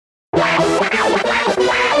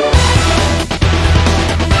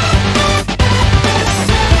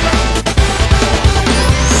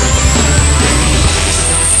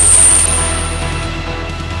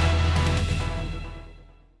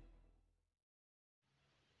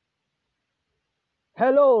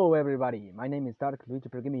Hello everybody, my name is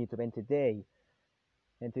DarkLuigiProGamingYT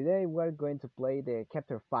and today we're going to play the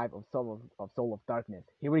chapter 5 of Soul of Darkness.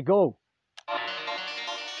 Here we go!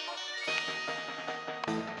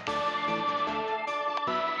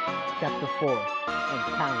 Chapter 4 and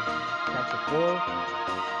count. Chapter 4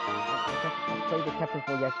 I played the chapter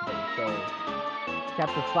 4 yesterday, so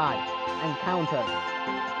chapter 5 Encounter.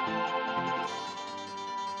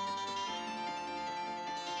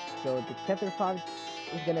 So the chapter 5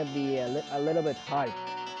 is gonna be a little bit hard.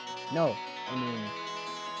 No, I mean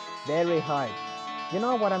very hard. You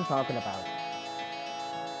know what I'm talking about.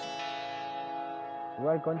 We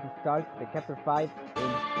are going to start the chapter 5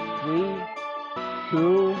 in 3,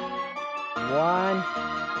 2, 1,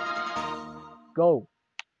 go.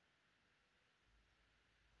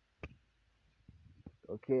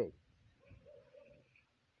 Okay,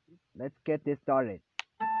 let's get this started.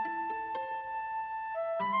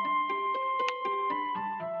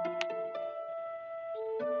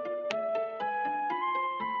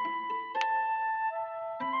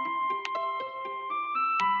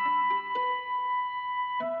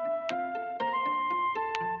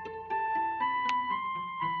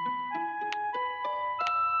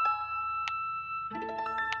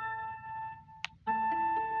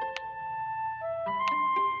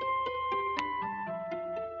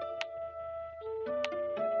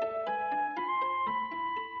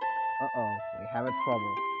 Uh-oh, we have a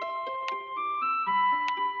trouble.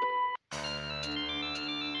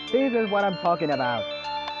 This is what I'm talking about.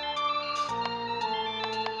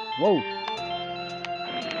 Whoa.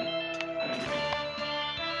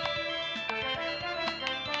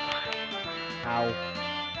 Ow.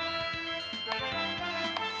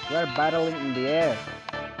 We're battling in the air.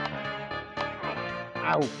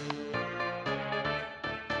 Ow.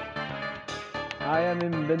 I am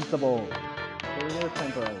invincible. Only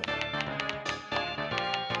temporarily.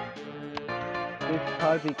 This is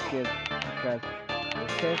hard because the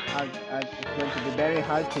chests are going to be very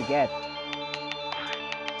hard to get.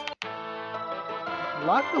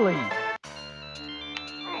 Luckily.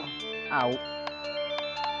 Ow.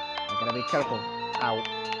 I gotta be careful. Ow.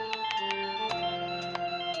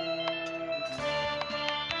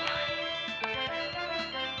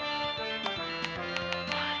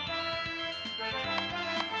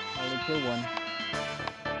 Only kill one.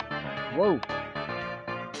 Whoa.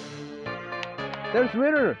 There's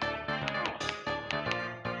Ritter.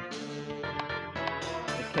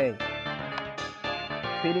 Okay.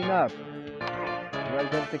 Speeding up. We're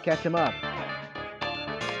going to catch him up.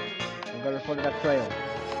 I'm gonna follow that trail.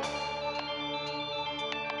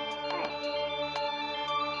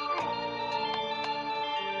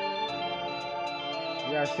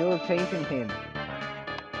 We are still chasing him.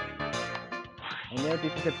 I know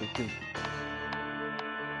this is a pursuit.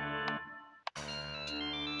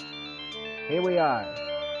 Here we are.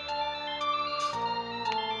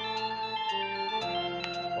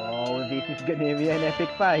 Oh, this is gonna be an epic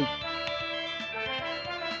fight.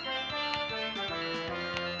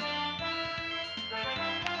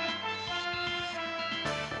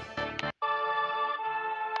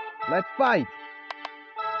 Let's fight!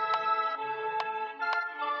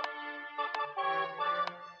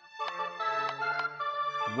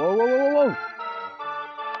 Whoa, whoa, whoa, whoa, whoa!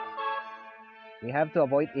 We have to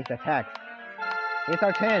avoid his attacks. It's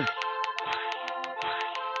our chance!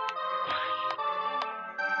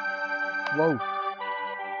 Whoa!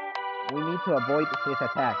 We need to avoid his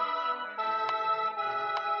attack.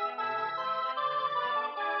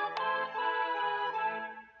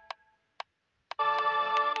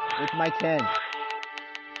 It's my chance.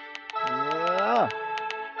 Yeah.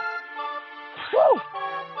 Woo!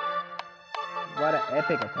 What an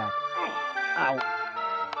epic attack. Ow.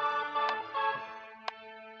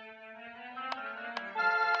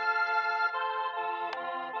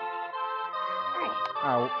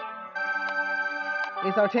 Ow.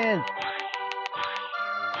 It's our chance.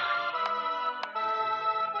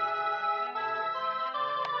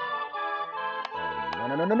 Oh, no,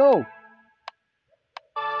 no, no, no, no.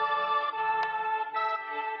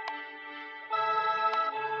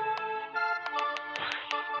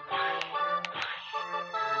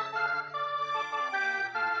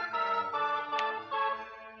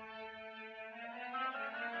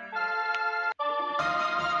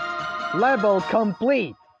 Level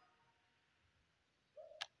complete!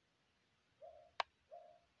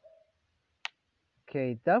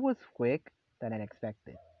 Okay, that was quick than I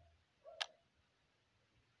expected.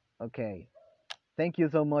 Okay, thank you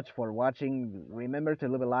so much for watching. Remember to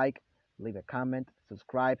leave a like, leave a comment,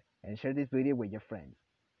 subscribe, and share this video with your friends.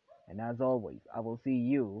 And as always, I will see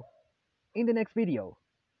you in the next video.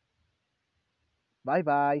 Bye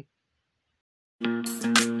bye.